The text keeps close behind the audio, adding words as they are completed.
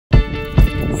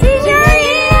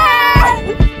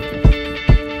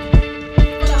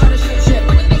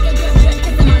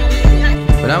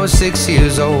6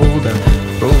 years old, I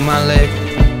broke my leg.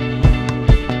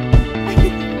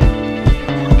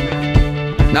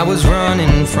 And I was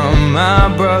running from my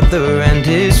brother and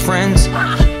his friends,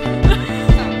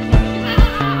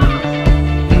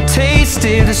 and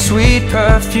tasted the sweet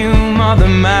perfume of the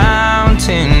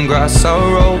mountain grass I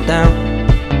rolled down.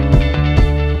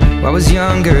 I was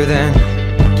younger then.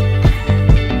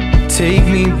 Take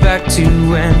me back to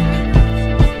when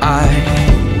I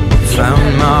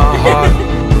found my heart,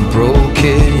 broke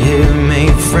it here,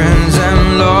 made friends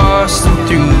and lost them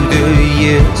through the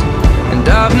years. And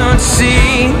I've not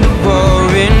seen the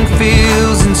boring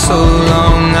fields in so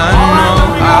long. I know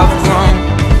I've grown,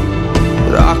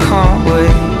 but I can't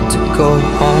wait to go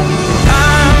home.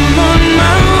 I'm on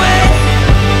my way,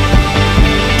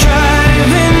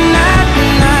 driving at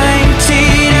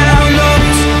 90 down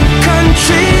those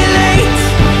country lanes,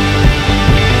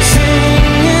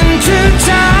 singing to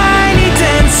Tiny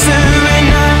Dancer, and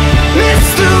I miss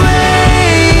the way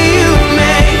you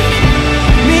make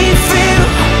me feel.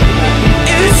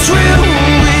 It's real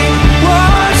when we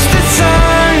watch the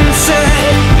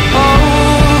sunset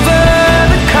over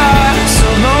the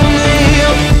castle on the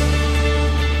hill.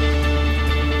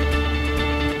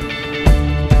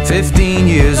 15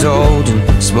 years old and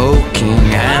smoking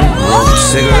and rolled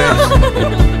cigarettes,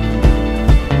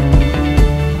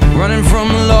 running from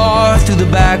the law through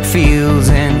the backfields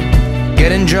and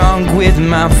getting drunk with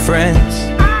my friends.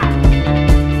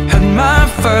 Had my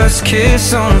first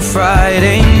kiss on a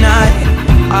Friday night.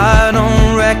 I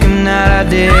don't reckon that I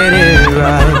did it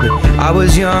right, but I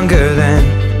was younger then.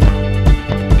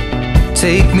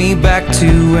 Take me back to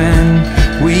when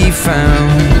we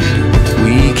found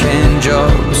weekend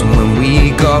jobs, and when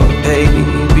we got paid,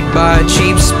 we'd buy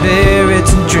cheap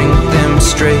spirits and drink them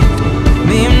straight.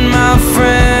 Me and my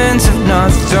friends have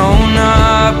not thrown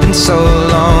up in so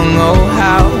long. Oh,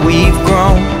 how we've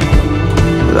grown,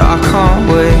 but I can't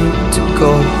wait to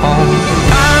go home.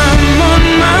 I'm on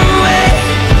my way,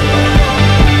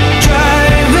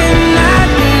 driving at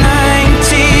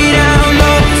 90 down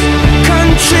those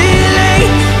country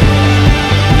lanes,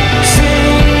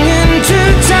 singing to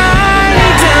Tiny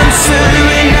Dancer,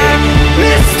 and I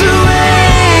miss the way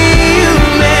you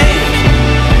make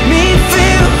me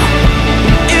feel.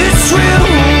 It's real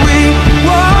when we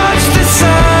watch the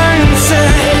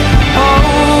sunset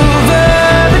over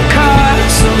the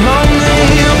castle on the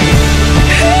hill.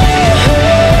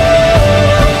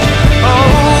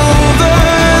 Over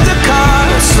the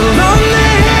castle on the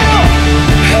hill.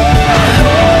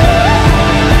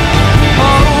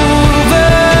 Over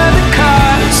the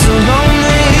castle on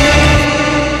the hill.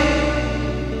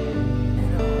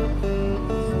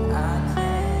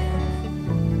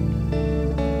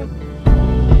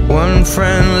 One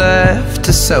friend left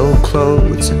to sell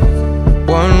clothes, and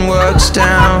one works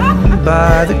down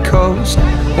by the coast.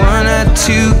 One had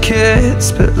 2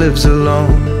 kids but lives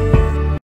alone.